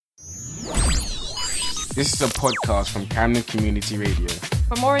This is a podcast from Camden Community Radio.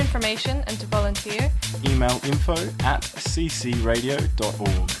 For more information and to volunteer, email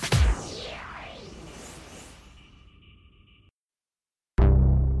info@ccradio.org.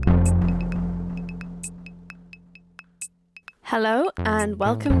 Hello and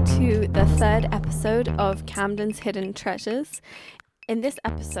welcome to the third episode of Camden's Hidden Treasures. In this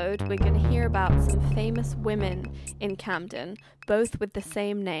episode, we're going to hear about some famous women in Camden, both with the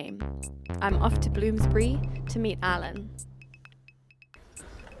same name. I'm off to Bloomsbury to meet Alan.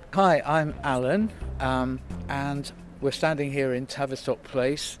 Hi, I'm Alan, and we're standing here in Tavistock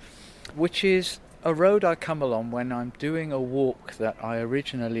Place, which is a road I come along when I'm doing a walk that I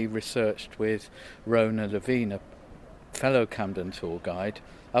originally researched with Rona Levine, a fellow Camden tour guide,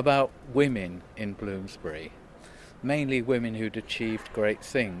 about women in Bloomsbury. Mainly women who'd achieved great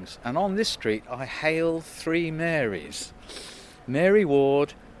things. And on this street I hail three Marys: Mary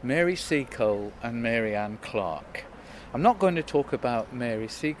Ward, Mary Seacole and Mary Ann Clark. I'm not going to talk about Mary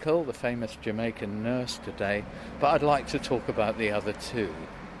Seacole, the famous Jamaican nurse, today, but I'd like to talk about the other two.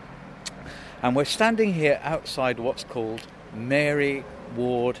 And we're standing here outside what's called Mary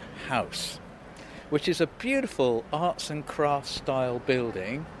Ward House, which is a beautiful arts and crafts style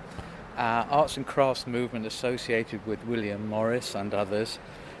building. Arts and crafts movement associated with William Morris and others.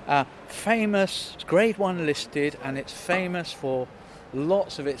 Famous, grade 1 listed, and it's famous for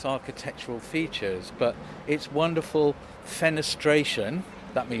lots of its architectural features, but its wonderful fenestration,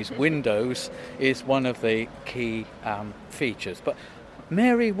 that means windows, is one of the key features. But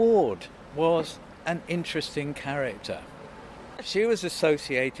Mary Ward was an interesting character. She was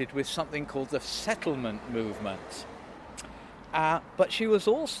associated with something called the settlement movement. But she was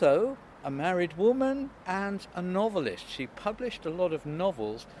also a married woman and a novelist. She published a lot of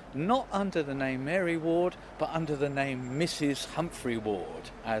novels, not under the name Mary Ward, but under the name Mrs. Humphrey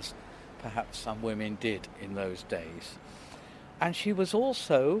Ward, as perhaps some women did in those days. And she was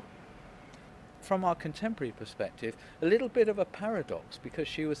also, from our contemporary perspective, a little bit of a paradox, because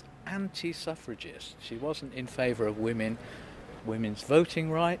she was anti-suffragist. She wasn't in favour of women's voting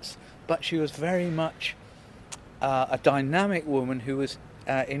rights, but she was very much a dynamic woman who was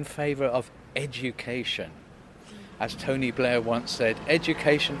in favour of education. As Tony Blair once said,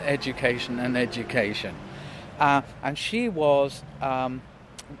 education, education and education. And she was,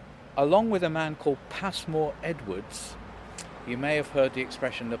 along with a man called Passmore Edwards, you may have heard the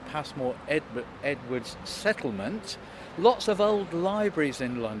expression the Passmore Edwards settlement. Lots of old libraries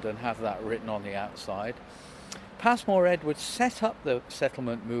in London have that written on the outside. Passmore Edwards set up the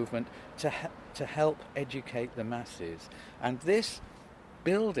settlement movement to help educate the masses. And this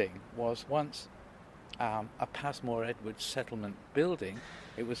building was once a Passmore Edwards settlement building.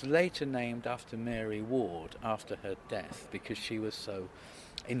 It was later named after Mary Ward after her death, because she was so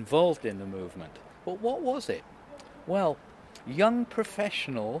involved in the movement. But what was it? Well, young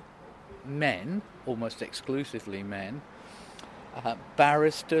professional men, almost exclusively men,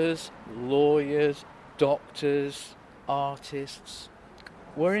 barristers, lawyers, doctors, artists,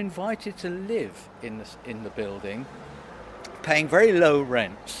 were invited to live in the building, paying very low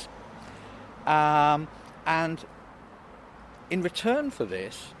rents. And in return for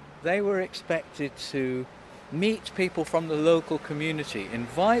this, they were expected to meet people from the local community,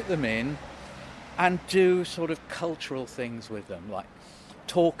 invite them in, and do sort of cultural things with them, like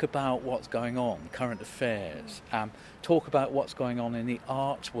talk about what's going on, current affairs, talk about what's going on in the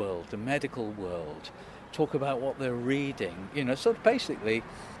art world, the medical world, talk about what they're reading, sort of basically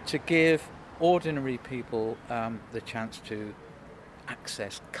to give ordinary people the chance to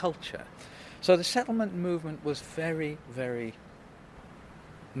access culture. So the settlement movement was very, very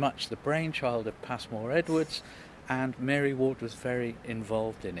much the brainchild of Passmore Edwards, and Mary Ward was very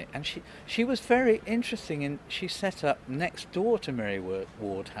involved in it. And she was very interesting, and she set up next door to Mary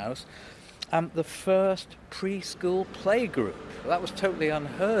Ward House the first preschool playgroup. That was totally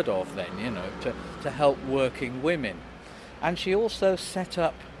unheard of then, to help working women. And she also set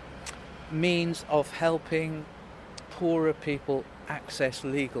up means of helping poorer people access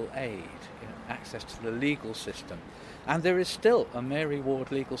legal aid, access to the legal system. And there is still a Mary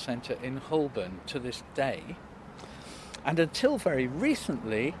Ward Legal Centre in Holborn to this day. And until very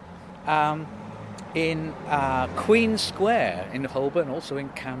recently, in Queen Square in Holborn, also in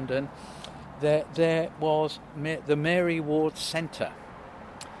Camden, there was the Mary Ward Centre,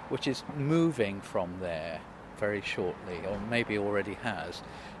 which is moving from there very shortly, or maybe already has,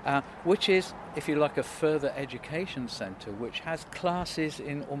 which is, if you like, a further education centre which has classes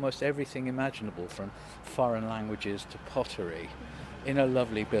in almost everything imaginable, from foreign languages to pottery, in a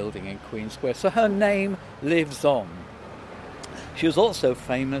lovely building in Queen Square. So her name lives on. She was also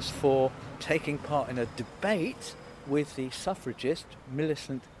famous for taking part in a debate with the suffragist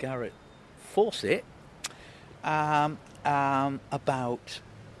Millicent Garrett Fawcett about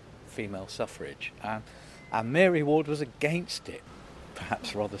female suffrage. And Mary Ward was against it,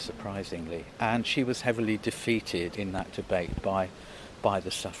 perhaps rather surprisingly, and she was heavily defeated in that debate by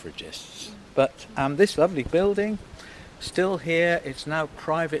the suffragists. But this lovely building, still here, it's now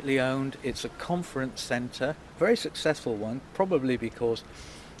privately owned. It's a conference centre, very successful one, probably because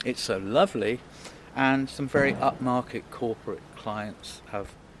it's so lovely, and some very upmarket corporate clients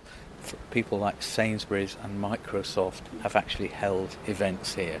people like Sainsbury's and Microsoft have actually held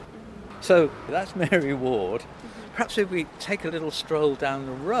events here. So that's Mary Ward. Perhaps if we take a little stroll down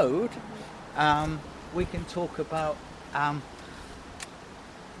the road, we can talk about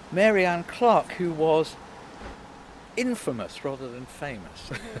Mary Ann Clark, who was infamous rather than famous.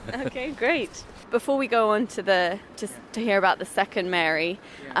 Okay, great. Before we go on to hear about the second Mary,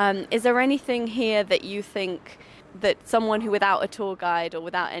 is there anything here that you think that someone who without a tour guide or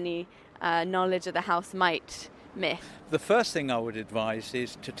without any knowledge of the house might miss? The first thing I would advise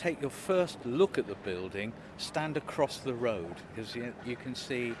is to take your first look at the building, stand across the road, because you can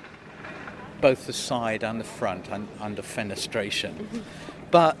see both the side and the front under fenestration. Mm-hmm.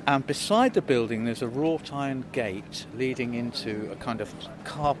 But beside the building there's a wrought iron gate leading into a kind of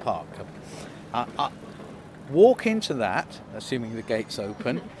car park. Walk into that, assuming the gate's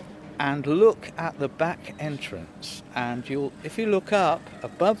open, and look at the back entrance. And if you look up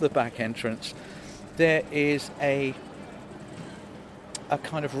above the back entrance, there is a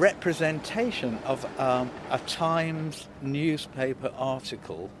kind of representation of a Times newspaper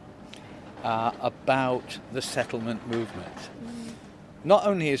article about the settlement movement. Not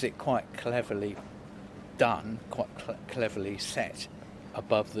only is it quite cleverly done, quite cleverly set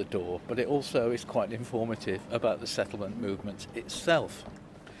above the door, but it also is quite informative about the settlement movement itself.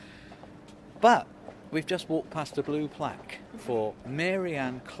 But we've just walked past a blue plaque for Mary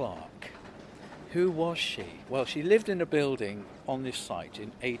Ann Clark. Who was she? Well, she lived in a building on this site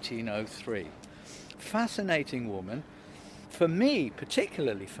in 1803. Fascinating woman. For me,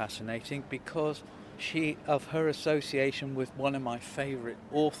 particularly fascinating because of her association with one of my favourite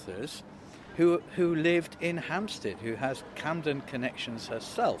authors who lived in Hampstead, who has Camden connections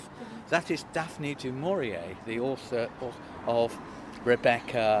herself. That is Daphne du Maurier, the author of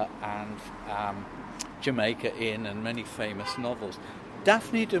Rebecca and Jamaica Inn and many famous novels.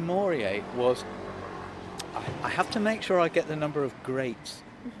 Daphne du Maurier was, I have to make sure I get the number of greats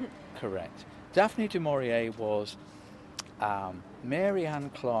correct. Daphne du Maurier was Mary Ann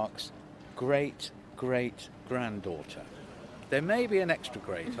Clark's great-great-granddaughter. There may be an extra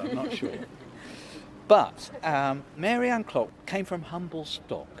great, I'm not sure. But Mary Ann Clark came from humble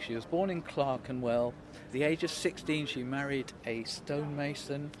stock. She was born in Clerkenwell. At the age of 16, she married a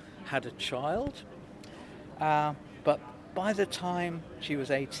stonemason, had a child. But by the time she was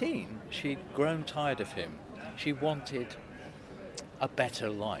 18, she'd grown tired of him. She wanted a better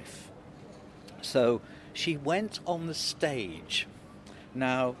life. So she went on the stage.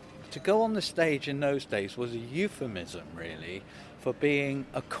 Now, to go on the stage in those days was a euphemism, really, for being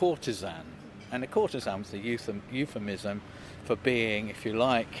a courtesan. And a courtesan was a euphemism for being, if you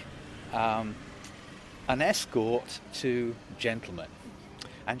like, an escort to gentlemen.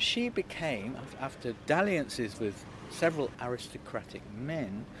 And she became, after dalliances with several aristocratic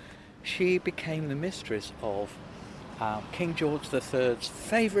men, she became the mistress of King George III's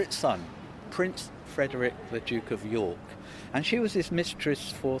favourite son, Prince Frederick, the Duke of York. And she was his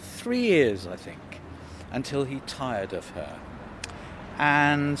mistress for 3 years, I think, until he tired of her.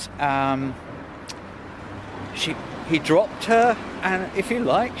 And he dropped her, and if you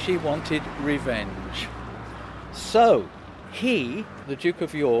like, she wanted revenge. So he, the Duke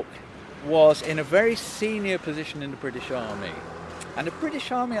of York, was in a very senior position in the British Army. And the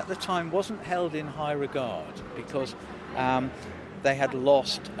British Army at the time wasn't held in high regard because they had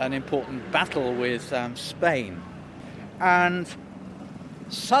lost an important battle with Spain. And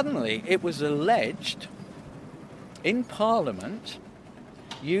suddenly it was alleged in Parliament,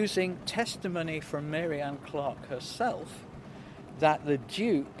 using testimony from Mary Ann Clark herself, that the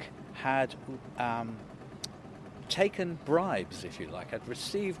Duke had taken bribes, if you like, had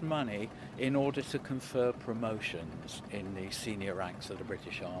received money in order to confer promotions in the senior ranks of the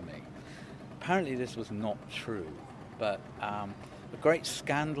British Army. Apparently this was not true, but a great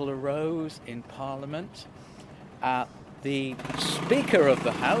scandal arose in Parliament. The Speaker of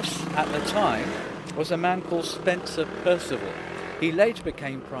the House at the time was a man called Spencer Perceval. He later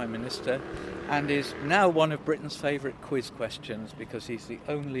became Prime Minister and is now one of Britain's favourite quiz questions because he's the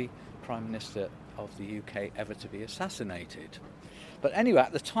only Prime Minister of the UK ever to be assassinated. But anyway,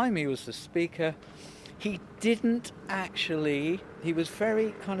 at the time he was the Speaker, he was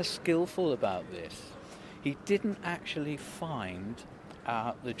very kind of skillful about this. He didn't actually find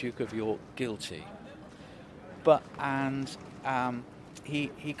the Duke of York guilty.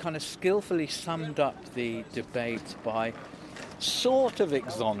 He kind of skillfully summed up the debate by sort of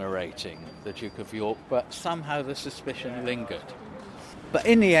exonerating the Duke of York, but somehow the suspicion lingered. But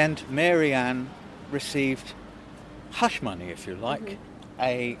in the end, Mary Ann received hush money, if you like,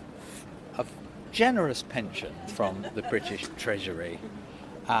 a generous pension from the British Treasury.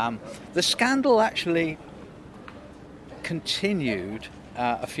 The scandal actually continued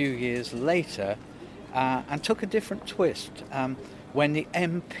a few years later and took a different twist when the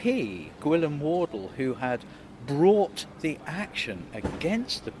MP, Gwilym Wardle, who had brought the action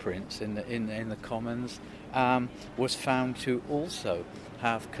against the Prince in the Commons, was found to also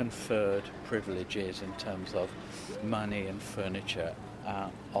have conferred privileges in terms of money and furniture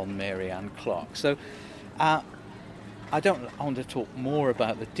on Mary Ann Clark. So I don't want to talk more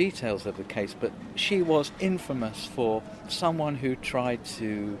about the details of the case, but she was infamous for someone who tried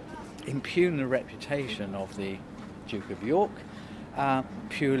to impugn the reputation of the Duke of York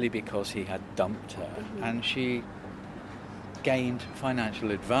purely because he had dumped her, and she gained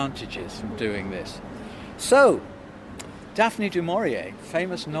financial advantages from doing this. So, Daphne du Maurier,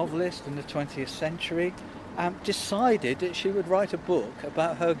 famous novelist in the 20th century, decided that she would write a book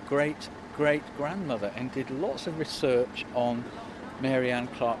about her great-great-grandmother and did lots of research on Mary Ann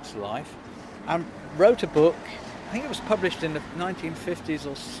Clark's life and wrote a book, I think it was published in the 1950s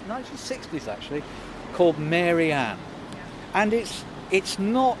or 1960s actually, called Mary Ann. And it's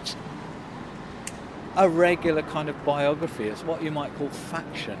not a regular kind of biography, it's what you might call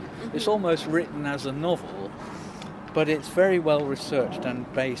faction. It's almost written as a novel, but it's very well researched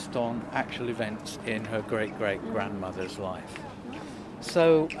and based on actual events in her great-great-grandmother's life.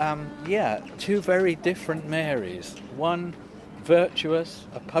 So, two very different Marys. One virtuous,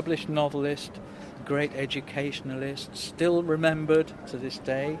 a published novelist, great educationalist, still remembered to this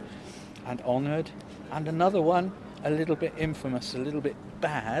day and honoured, and another one a little bit infamous, a little bit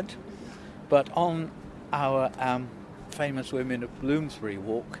bad, but on our famous Women of Bloomsbury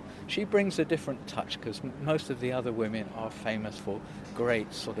walk, she brings a different touch because most of the other women are famous for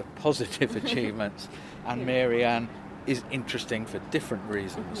great sort of positive achievements, and Mary Ann is interesting for different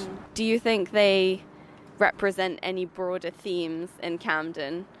reasons. Do you think they represent any broader themes in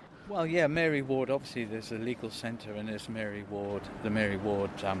Camden? Well, yeah, Mary Ward, obviously there's a legal centre and there's the Mary Ward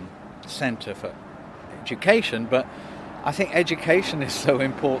Centre for Education, but I think education is so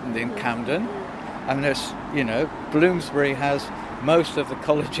important in Camden. And there's, Bloomsbury has most of the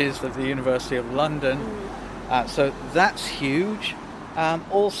colleges of the University of London, so that's huge.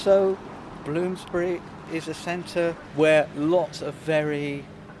 Also, Bloomsbury is a centre where lots of very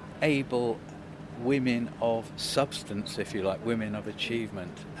able women of substance, if you like, women of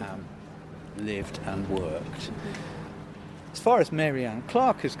achievement, lived and worked. As far as Mary Ann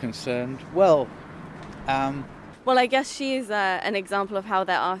Clark is concerned, well, I guess she's an example of how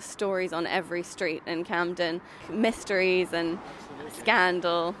there are stories on every street in Camden, mysteries and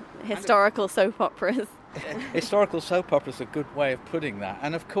scandal, historical soap operas. Historical soap opera is a good way of putting that.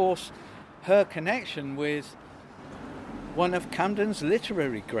 And of course, her connection with one of Camden's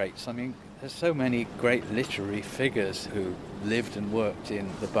literary greats. I mean, there's so many great literary figures who lived and worked in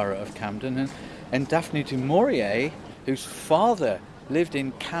the borough of Camden. And Daphne du Maurier, whose father lived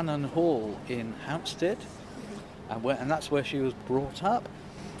in Cannon Hall in Hampstead, and that's where she was brought up.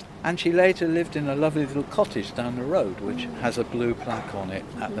 And she later lived in a lovely little cottage down the road, which has a blue plaque on it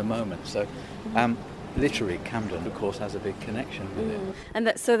at the moment. So, literary Camden, of course, has a big connection with it. And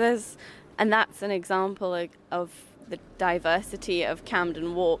that's an example of the diversity of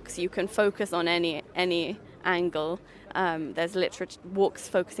Camden walks. You can focus on any angle. There's walks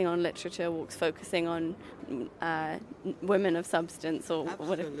focusing on literature, walks focusing on women of substance, or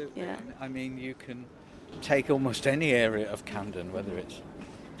whatever. Yeah. I mean, you can take almost any area of Camden, whether it's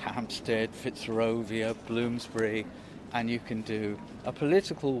Hampstead, Fitzrovia, Bloomsbury, and you can do a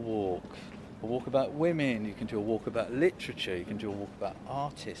political walk, a walk about women, you can do a walk about literature, you can do a walk about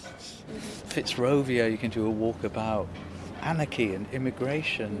artists. Fitzrovia, you can do a walk about anarchy and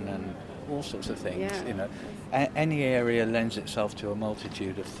immigration and all sorts of things. Any area lends itself to a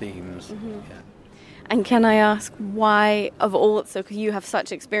multitude of themes. Yeah. And can I ask why, because you have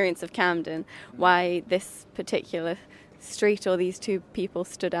such experience of Camden, why this particular street or these two people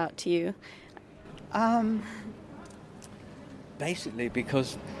stood out to you? Basically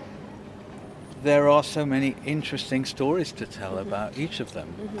because there are so many interesting stories to tell about each of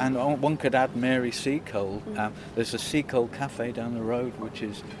them. And one could add Mary Seacole. There's a Seacole Cafe down the road which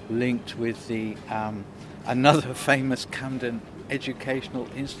is linked with the another famous Camden educational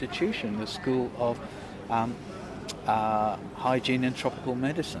institution, the School of Hygiene and Tropical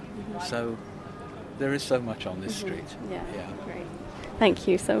Medicine. So there is so much on this street. Yeah, great. Thank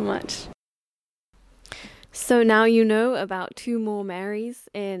you so much. So now you know about 2 more Marys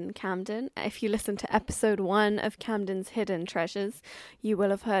in Camden. If you listen to episode 1 of Camden's Hidden Treasures, you will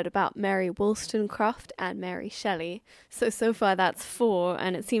have heard about Mary Wollstonecraft and Mary Shelley. So far that's 4,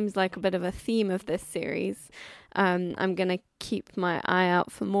 and it seems like a bit of a theme of this series. I'm going to keep my eye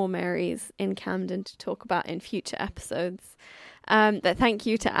out for more Marys in Camden to talk about in future episodes. But thank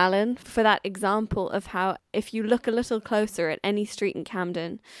you to Alan for that example of how if you look a little closer at any street in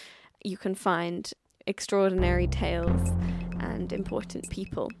Camden, you can find extraordinary tales and important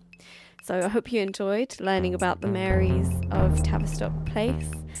people. So I hope you enjoyed learning about the Marys of Tavistock Place.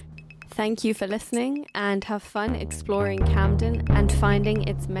 Thank you for listening, and have fun exploring Camden and finding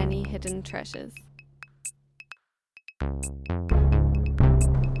its many hidden treasures.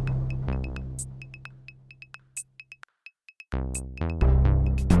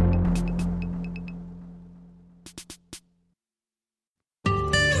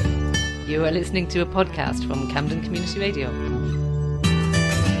 You are listening to a podcast from Camden Community Radio.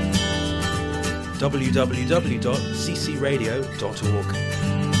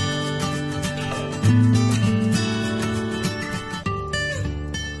 www.ccradio.org